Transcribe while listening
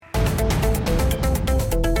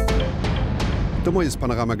Der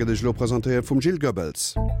Moies-Panorama gëdech lo präsentiert vum Gilles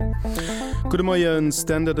Goebbels. Gute Morgen,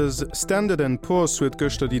 Standard & Poor's huet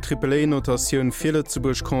gëster die AAA-Notatioun fir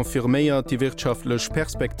Lützeburg konfirméiert, die wirtschaftlech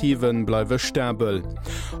Perspektiven bleiwe stabel.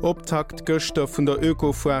 Optakt gëster vun der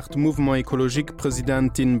Ökofuert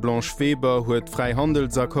Mouvement-Ekologik-Präsidentin Blanche Weber huet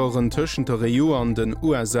Freihandelsakkoren tëschen der EU an den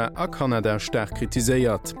USA a Kanada stark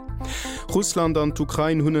kritiséiert. Russland an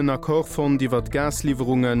d'Ukraine hunn en Akkor vun iwwer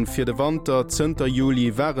Gaslieferungen fir de Winter 10.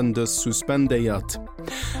 Juli wären des suspendéiert.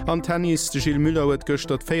 An Tennis de Gilles Müller huet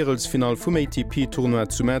gëcht dat Féielsfinal vum ATP-Tournoi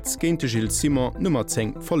zu Metz géint de Gilles Simon Nummer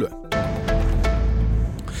 10 verloren.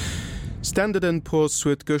 Standard & Poor's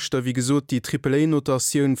huet gëchter wie gesot die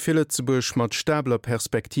AAA-Notatioun fir Lützeburg mat stabler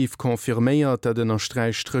Perspektiv konfirméiert, dat den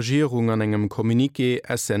erstreicht Regierung an engem Kommuniqué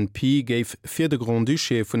S&P géif fir de Grand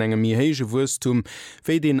Duché vun engem mihéige Wurstum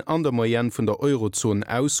wéi den an der Moyenne vun der Eurozone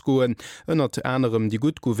ausgoen, ënnert Änerem die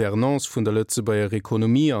gut Gouvernance vun der Lützebauer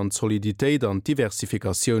Ökonomie an Soliditéit an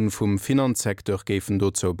Diversifikationun vum Finanzsektor géfen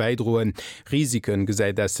dozo beidroen, Risiken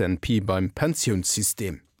gesäit S&P beim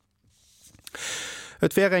Pensionssystem.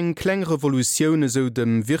 Et wär eng kleng Revolutionioune so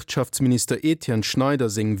dem Wirtschaftsminister Etienne Schneider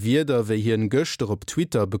seng Wider, wéi hien Gëchter op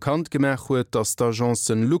Twitter bekannt gemach huet, dats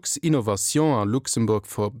d'Agencen Lux Innovation an Luxemburg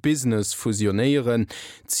for Business fusionéieren.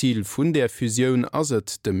 Ziel vun der Fusioun ass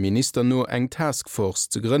et dem Minister no eng Taskforce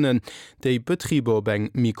ze grënnen, déi Betrieber op eng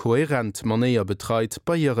mikohärent Manéier betreit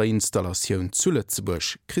bei ihrer Installationun zu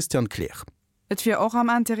Lützeburg. Christian Kleer. Et fir auch am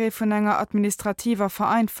Interé vun enger administrativer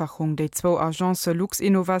Vereinfachung déi 2 Agence Lux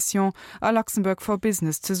Innovation a Luxemburg for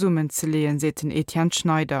Business ze summen ze leen, seten Etienne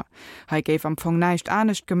Schneider. Hei géif am Fong neicht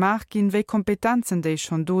anecht gemach ginn, wéi Kompetenzen déi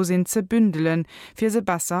schon do sinn ze bündelen, fir se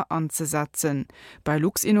besser anzusetzen. Bei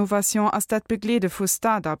Lux Innovation ass dat Beglede vu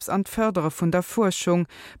Startups an d'Fördere vun der Forschung.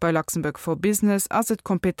 Bei Luxemburg for Business ass et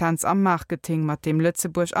Kompetenz am Marketing, mat dem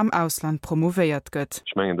Lützeburg am Ausland promovéiert gëtt.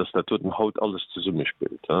 Ich mengen, dass der toten Haut alles zu Summe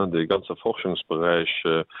spielt. De ganze Forschungsbereich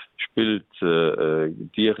spielt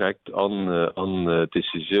direkt an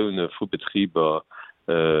Decisionen vu Betrieber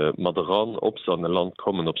mat ran, ob sie an ein Land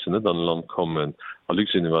kommen, ob sie net an ein Land kommen. A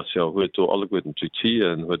Lux Innovation huet alle guten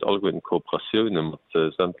Tutien, huet alle guten Kooperationen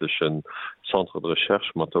mat sämtlichen Centre de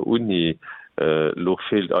Recherche, mat der Uni. Lo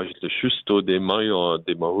fehlt eigentlich justo de Meier,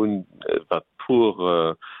 de ma hun wat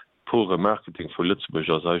pure Marketing vu Lützeburg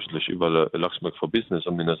eigentlich über Luxemburg for Business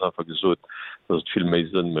an mir einfach gesot, dass es viel méi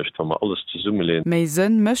Sinn mcht, wenn man alles zu summe lehnen. Méi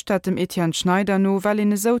Sinn mcht dat dem Etienne Schneider no, weil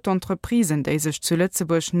in so Entreprisen, déi sech zu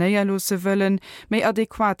Lützeburg näher lose wëllen, méi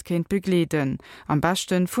adäquat kennt begleden. Am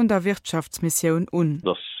besten vun der Wirtschaftsmission un.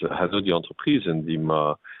 Das hat so die Entreprisen, die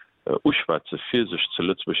ma Uschwäze fir sech zu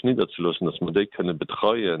Lützeburg niederzulassen, dass man déi könne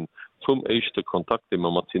betreuen vom echte Kontakt, den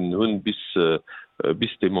man mat hin hunn bis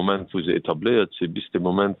dem Moment, wo sie etabliert sind, bis dem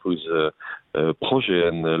Moment, wo sie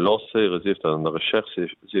Projekte lancieren, sie an der Recherche,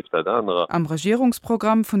 sie andere. Am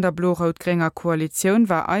Regierungsprogramm von der Blau-Rot-Grenger Koalition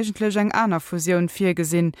war eigentlich eng aner Fusion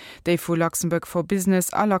vorgesehen, die von Luxemburg for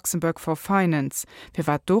Business a Luxemburg for Finance. Wie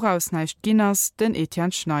war daraus nicht Ginners, den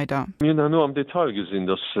Etienne Schneider? Wir haben nur am Detail gesehen,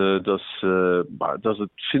 dass es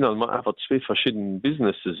final einfach 2 verschiedene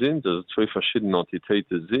Businesses sind, dass es 2 verschiedene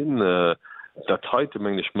Entitäten sind. Dat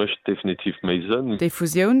heitemenglech mëcht definitiv méi sinn. Die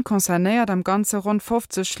Fusion konzernéiert am ganze rund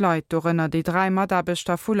 50 Schleit, dorënner die 3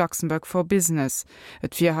 Madabeter vu Luxemburg for Business.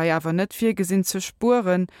 Et fir ha awer net fir gesinn ze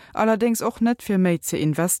spuren, allerdings auch net fir méi ze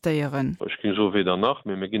investieren. Ich gin so weder nach,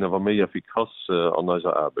 mir ginn awer méi effikaz an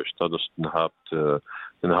eiser Erbecht, dat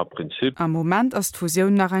den Hauptprinzip. Am Moment ass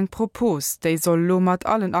d'Fusion nach eng Propos, déi soll lo mat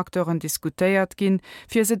allen Akteuren diskutéiert ginn,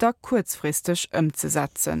 fir se da kurzfristig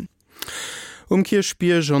ëmzusetzen.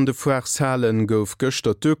 Kirchbierg an de Fuersalen gouf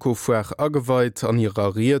gëchter d'Ökofuer aweit an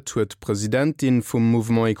hirariert huet Präsidentin vum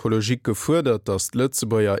Mouvement-Ekologik gefuerdert, dats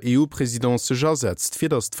d'Lëtzebauer EU-Präsident sech ersetzt, fir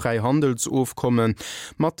dat Freihandelsofkommen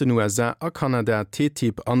mat den USA a Kanada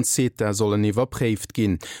TTIP an CETA sollen iwwerpréft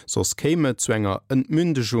ginn, sos kéime zu enger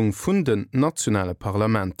Entmündechung vun den nationale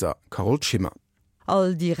Parlamenter. Carol Schimmer.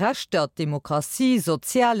 All die Rechte, Demokratie,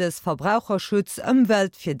 Soziales, Verbraucherschutz,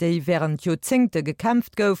 Umwelt, für die während Jahrzehnte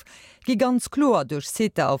gekämpft gouf, gi ganz klar durch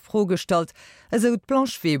CETA auf vorgestellt, also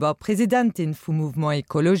Blanche Weber, Präsidentin vom Mouvement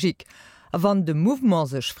Ökologik. Wann dem Mouvement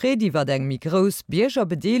sech fredi war eng mi groß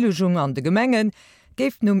Biergerbedeelechung an de Gemengen,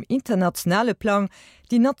 geft num internationale Plan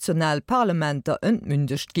die Nationalparlamenter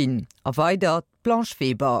entmündigt ginn. Erweitert Blanche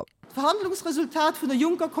Weber. Verhandlungsresultat von der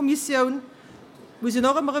Juncker-Kommission, wo sie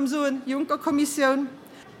noch immer im so Juncker-Kommission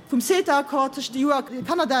vom CETA-Akkord zwischen die EU und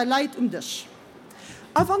Kanada leid dich.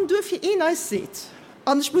 Aber wenn du für ihn als seht,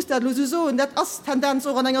 und ich muss das so, und das ist Tendenz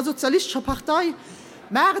auch an einer sozialistischen Partei,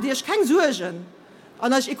 mache dir keine Sorgen.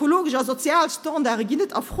 Und als ökologischer Sozialstandard gi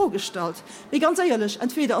net a frohgestellt. Wie ganz ehrlich,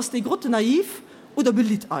 entweder aus die Grotte naiv oder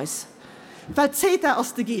belit eis. weil CETA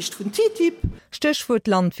aus der Geest von TTIP. Stichwort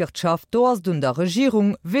Landwirtschaft, dort und der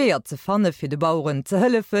Regierung wer zu fannen für die Bauern zu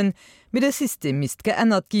helfen, mit dem System ist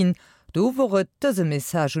geändert gehen. Do wurde diese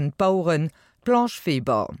Message und Bauern Blanche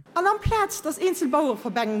Weber. An am Platz, dass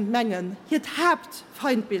Einzelbauernverbände mengen, hier das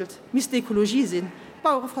Hauptfeindbild müsste Ökologie sein.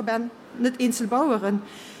 Bauernverbände, nicht Einzelbauern.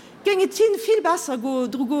 Ginge ziehen viel besser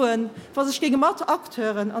drohen, was sich gegen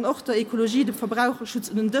Akteuren an auch der Ökologie, den Verbraucherschutz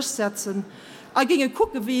und den durchsetzen. Ginge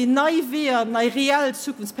gucken, wie neue real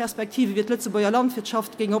Zukunftsperspektive wird Lützeburger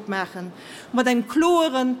Landwirtschaft gegen abmachen. Mit einem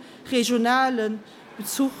klaren, regionalen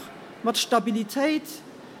Bezug, mit Stabilität,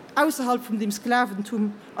 außerhalb von dem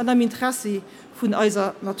Sklaventum an dem Interesse von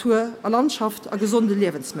unserer Natur, der Landschaft und gesunde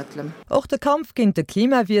Lebensmittel. Auch der Kampf gegen den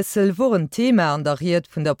Klimawechsel war ein Thema anderiert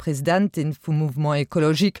von der Präsidentin vom Mouvement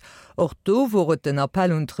Ökologique. Auch da wurde den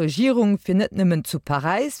Appell und die Regierung für nicht nur zu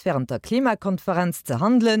Paris während der Klimakonferenz zu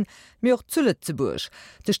handeln, aber auch zu Lützeburg.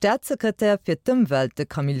 Der Staatssekretär für die Umwelt,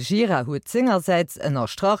 Camille Gira, hat seinerseits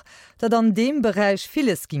erstrach, dass an dem Bereich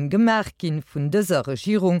vieles ging gemerkt ging von dieser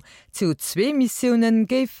Regierung. CO2-Emissionen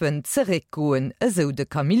geben zurückgehen, so der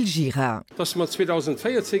Camille Gira. Dass man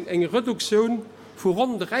 2014 eine Reduktion von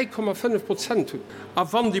rund 3,5% tut.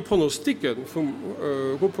 Aber wenn die Pronostiken vom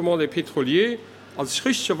Groupement des Pétroliers als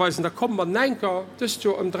richtig weisen, da kommt man denken, das ist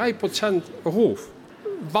ja 3% hoch.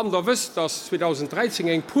 Wenn da wisst, dass 2013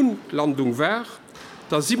 eine Punktlandung war,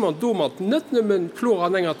 da sind wir damit nicht nur klar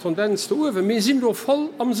an einer Tendenz zu oben, wir sind doch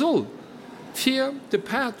voll am Soll. Für den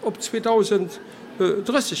Part ab 2030.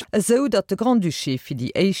 So dat de Grand Duché fir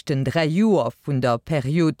die échten 3 Joer vun der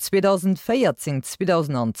Periode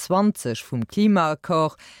 2014-2020 vum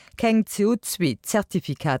Klimaakkoord keng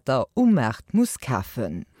CO2-Zertifikater ummerkt muss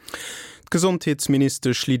kafen.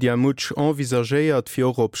 Gesundheitsminister Lydia Mutsch envisagéiert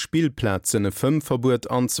fir op Spielplätzen e 5-Verbot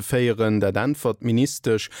anzufeieren, dat antwort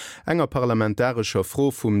ministerisch enger parlamentarischer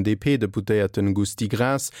Fro vum DP-Deputéierten Gusti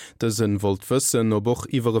Gras, dëssen wollt wëssen, ob och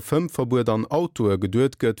iwwer e 5-Verbot an Autoer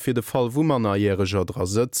geduert gëtt fir de Fall wo man aiereger dra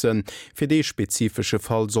sitzen. Fir dee spezifische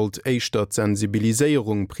Fall sollt éichter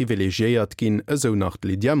Sensibiliséierung privilegéiert ginn, eso nach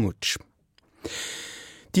Lydia Mutsch.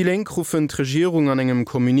 Die Lenk rufen d'Regierung an engem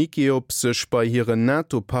Kommuniké op sech bei hireieren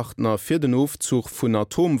NATO-Partner fir den Aufzug vun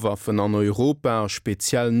Atomwaffen an Europa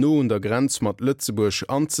speziell no an der Grenz mat Lützeburg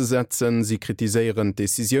anzusetzen. Sie kritiseieren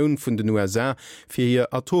d'Decisioun vun den USA fir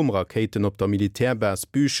hier Atomraketen op der Militärbas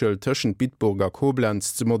Büchel tëschen Bitburger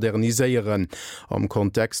Koblenz zu moderniseieren. Am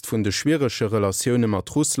Kontext vun de schwieresche Relationune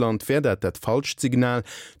mat Russland wärdet dat Falschsignal.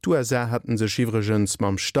 d'USA hatten sech iwregens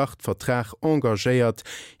mam Startvertrag engagéiert,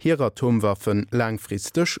 hier Atomwaffen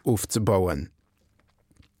langfristig aufzubauen.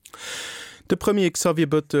 De Premier Xavier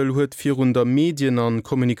Bëttel huet virun der Medien- an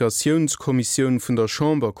Kommunikationskommission vun der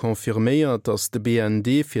Chambre konfirméiert, dass de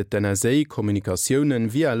BND fir d'NSA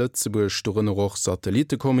Kommunikationen via Lützeburg stornner och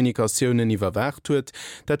Satellitekommunikationen iwwerwercht huet.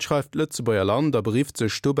 Dat schreift Lützeburger Land, der berieft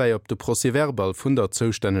sech dobei op de Procéverbal vun der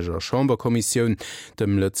zoustännega Chamberkommission.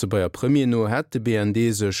 Dem Lützeburger Premier no hat de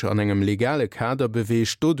BND sech an engem legale Kader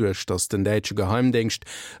beweescht, dodurch dats den Deitsche Geheimdienst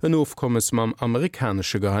en Ofkommes mam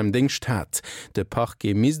amerikanische Geheimdienst hat. De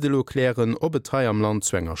Parquet misdelo klären, ob et 3 am Land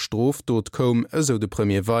zwnger Strof dort kom, eso de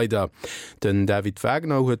Premier weiter. Den David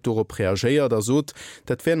Wagner huet dorop reageiert, sot,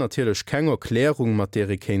 dat wär natürlich keng Erklärung mat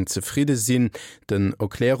der kein zufriede sinn. Den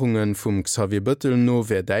Erklärungen vum Xavier Bëttel no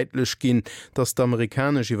wär deitlech ginn, dass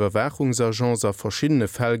d'amerikanische Überwachungsagenz a verschiedene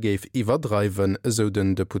Fäll geif iwwerdreiwen, eso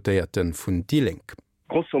den Deputéierten vun Die Link.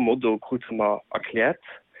 Grosso modo kurz erklärt,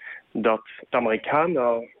 dat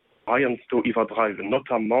d'Amerikaner do iwwerdreiwen,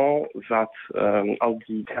 notamment wat all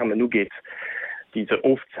die Terme no geht, diese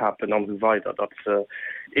Ofzappen an so weiter, dat ze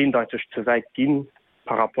eindeutig zu weit ginn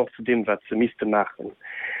par rapport zu dem, wat ze miste machen.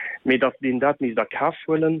 Me dat den dat mis der Kaf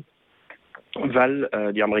wollen, weil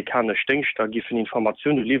die amerikaner Stängster giffen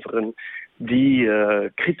Informationen lieferen, die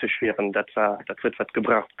kritisch wären, dat wird wat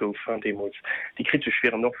gebracht gouf an dem uns, die kritisch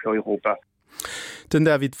wären noch für Europa. Den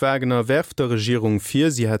David Wagner werft der Regierung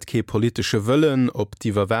fir, sie hat ke politische Wëllen, op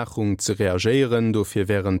die Verwachung zu reagieren, dofir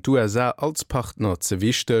wären d'USA als Partner ze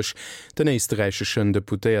wichtech. Den österreichischen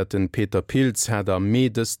Deputéierten Peter Pilz hat am Mai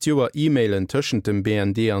des Joer E-Mailen tëschen dem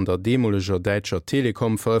BND an der demoleger Deitscher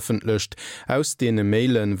Telekom veröffentlicht. Aus denen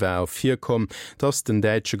Mailen war auf 4 kom, dats den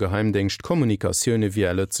Deitsche Geheimdienst Kommunikationune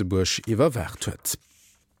via Lützeburg iwwerwacht huet.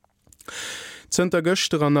 Zter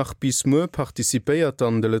Gösterer nach Bismo partizipéiert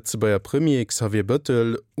an de Lützebauer Premier Xavier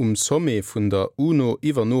Bëttel Somme vun der UNO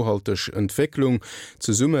iwwer nohalteg Entwicklung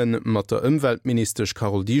ze summen mat der Umweltministersch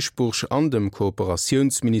Carol Diesburg an dem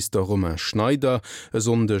Kooperationsminister Romain Schneider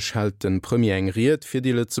sondech hält den Premier engriiert fir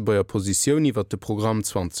die Lützebauer Position iwwer de Programm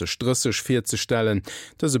 2030 firzustellen,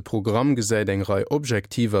 dats e Programm gesäit eng Rei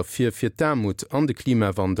objektiver fir d'Armut an de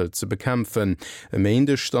Klimawandel ze bekämpfen.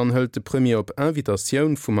 Méendech dann hëlt de Premier op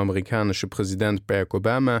Invitationun vum amerikanische Präsident Barack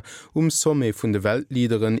Obama Somme vun de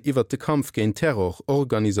Weltliederen iwwer de Kampf géint Terror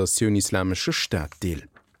Organisation Islamsche Staat deel.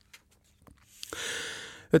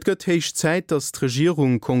 Et gëtt héich Zäit, dats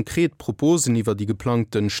d'Regierung konkret Proposen iwwer die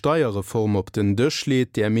geplanten Steuerreform op den Dëch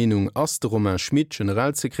läet, der Menung ass de Romain Schmidt,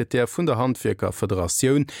 Generalsekretär vun der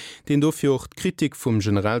Handwerkerföderation, den dofir och d'Kritik vum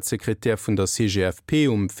Generalsekretär vun der CGFP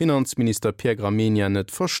Finanzminister Pierre Gramegna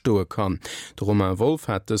net verstoe kann. De Romain Wolf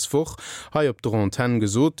hat es woch hai op der Antenne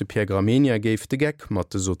gesot, de Pierre Gramegna géif de Geck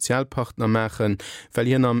mat de Sozialpartner machen, well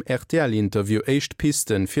hien am RTL-Interview éicht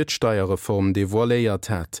Pisten fir d'Steuerreform devoiléiert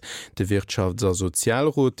hat. De Wirtschafts-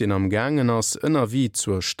 Sozialrat den am gangen ass ënner wie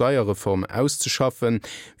zur Steuerreform auszuschaffen,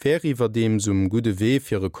 wär iwwer dem sum gute Wee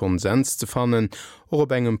fir e Konsens ze fannen, or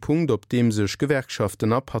op engem Punkt, op dem sech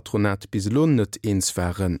Gewerkschaften a Patronat bis net eens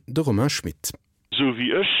wären, de Romain Schmidt. So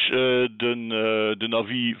wie ich den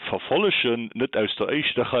Avis verfollechen net aus der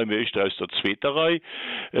Eischterei echt aus der Zweterei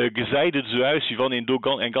geseidet so aus wie wann en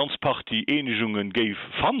eng ganz Party Enigungen geif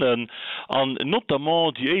fannen an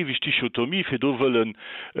notamment die ewig Dichotomie fir do wollen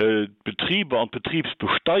Betriebe an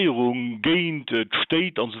Betriebsbesteuerung geint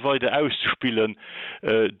steht an so weiter auszuspielen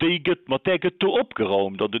déi gëtt mat der gëtt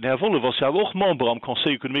opgeraumt dat den Herr Wolle was ja auch Member am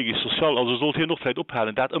Conseil économique et social also sollt hier noch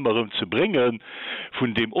ophalen dat immer zu bringen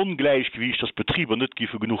vun dem Ungleichgewicht das Betrieb net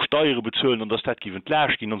gife genug Steuere bezöllen an das dat giwen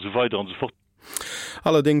Läsch gin und so weiter und so fort.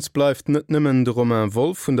 Allerdings bleibt net nimmen de Romain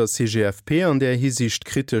Wolf vun der CGFP an der hiesicht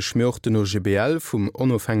kritisch mjochten OGBL vum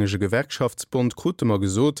onofhängege Gewerkschaftsbund Krutemer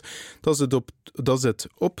gesot, dass et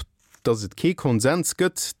ke Konsens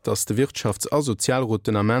gëtt, dats de Wirtschafts- a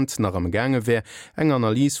Sozialroutenament nach am Gange wär eng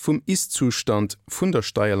Analyse vum Ist-Zustand vun der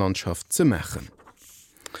Steuerlandschaft ze machen.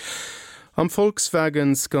 Am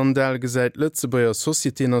Volkswagen-Skandal gesäit Lützebauer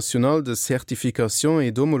Société Nationale de Certification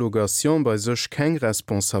et d'Homologation bei sech keng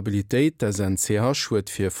Responsabiltäit des NCH huet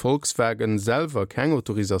fir Volkswagen selver keng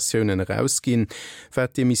Autorisationen rausginn, wär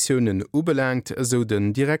d'Emissionen ubelenkt, eso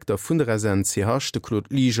den Direktor vun der NCH de Claude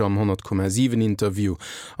Liger am 100,7 Interview.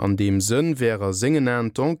 An dem Sinn wärer sengen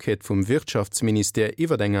d'Enquête vum Wirtschaftsminister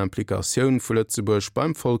iwwer eng Implikatioun vu Lützeburg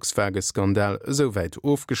beim Volkswagen-Skandal soweit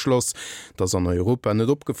aufgeschloss, dats an Europa net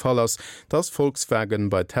opgefallen ass, dass Volkswagen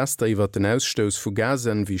bei Tester iwwer den Ausstoß vu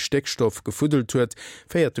Gasen wie Steckstoff gefudelt huet,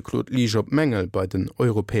 feierte Claude Liger op Mängel bei den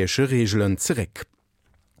europäesche Regeln zurück.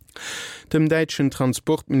 Dem deitschen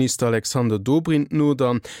Transportminister Alexander Dobrindt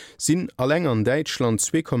Nodern sinn alleng an Deitschland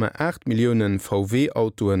 2,8 Millionen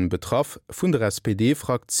VW-Autoen betraff, vun der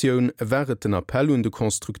SPD-Fraktion wäret den Appell und de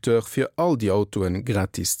Konstrukteur fir all die Autoen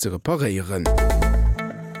gratis zu reparieren.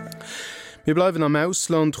 Wir bleiben am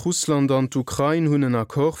Ausland. Russland an d'Ukraine hunn en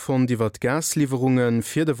Akkor von iwwer Gaslieferungen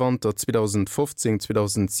fir de Winter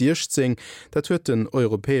 2015-2016. Dat huet den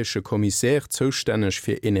europäesche Kommissär zoustänneg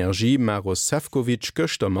fir Energie Maros Sefcovic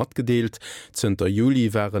gëchter mat gedeelt. 10.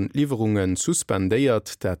 Juli waren Lieferungen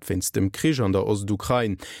suspendéiert, dat wennns dem Krieg an der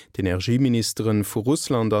Ostukraine. D'Energieministerin vu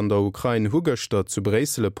Russland an der Ukraine hugëchter zu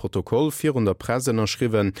Bresele Protokoll 400 Pressen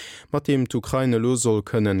erschriwen, mat dem d'Ukraine lo soll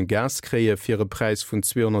kënnen Gas kree fir e Preis vun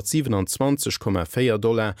 227,4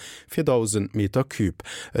 $20,4 fir 1000 Meter Küb,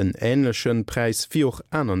 en ähnlichen Preis wie auch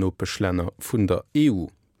aner Nopeschlenner vun der EU.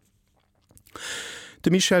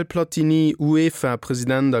 De Michel Platini,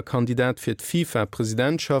 UEFA-Präsident der Kandidat fir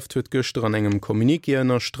d'FIFA-Präsidentschaft huet gëster an engem Kommuniké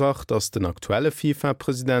ënnerstracht, ass den aktuelle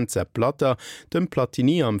FIFA-Präsident Sepp Blatter dem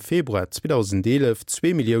Platini am Februar 2011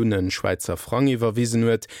 2 Millionen Schweizer Franc iwwerwiesen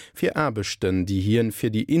huet fir Aarbechten, die hien fir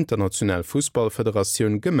die Internationale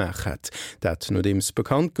Fußballföderation gemach hat. Dat no dems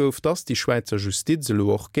bekannt gouf, dats die Schweizer Justiz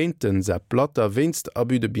och géint den Sepp Blatter wéinst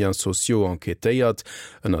Abus de biens sociaux enquêtéiert,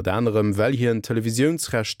 ënner anderem well hien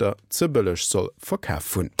Televisionsrechter ze bëllech soll verkaufen.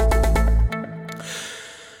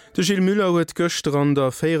 De Gilles Müller huet gëster an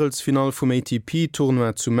der Féielsfinal vum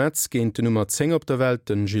ATP-Tournoi zu Metz géint de Nummer 10 op der Welt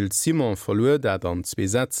den Gilles Simon verloer, dat an 2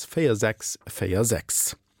 Sätz 4-6,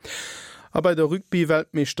 4-6. Aber bei der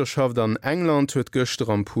Rugby-Weltmeisterschaft an England huet gëster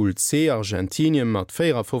am Pool C Argentinien mat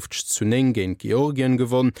 54-9 géint Georgien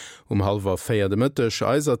gewonnen. 3:30 de Mëttech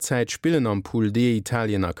Eiserzäit spillen am Pool D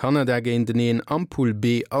Italien a Kanada géint deneen, am Pool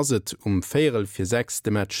B aset 4:6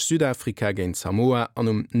 de Match Südafrika géint Samoa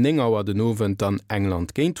an 9:00 den Nowen dann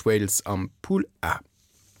England géint Wales am Pool A.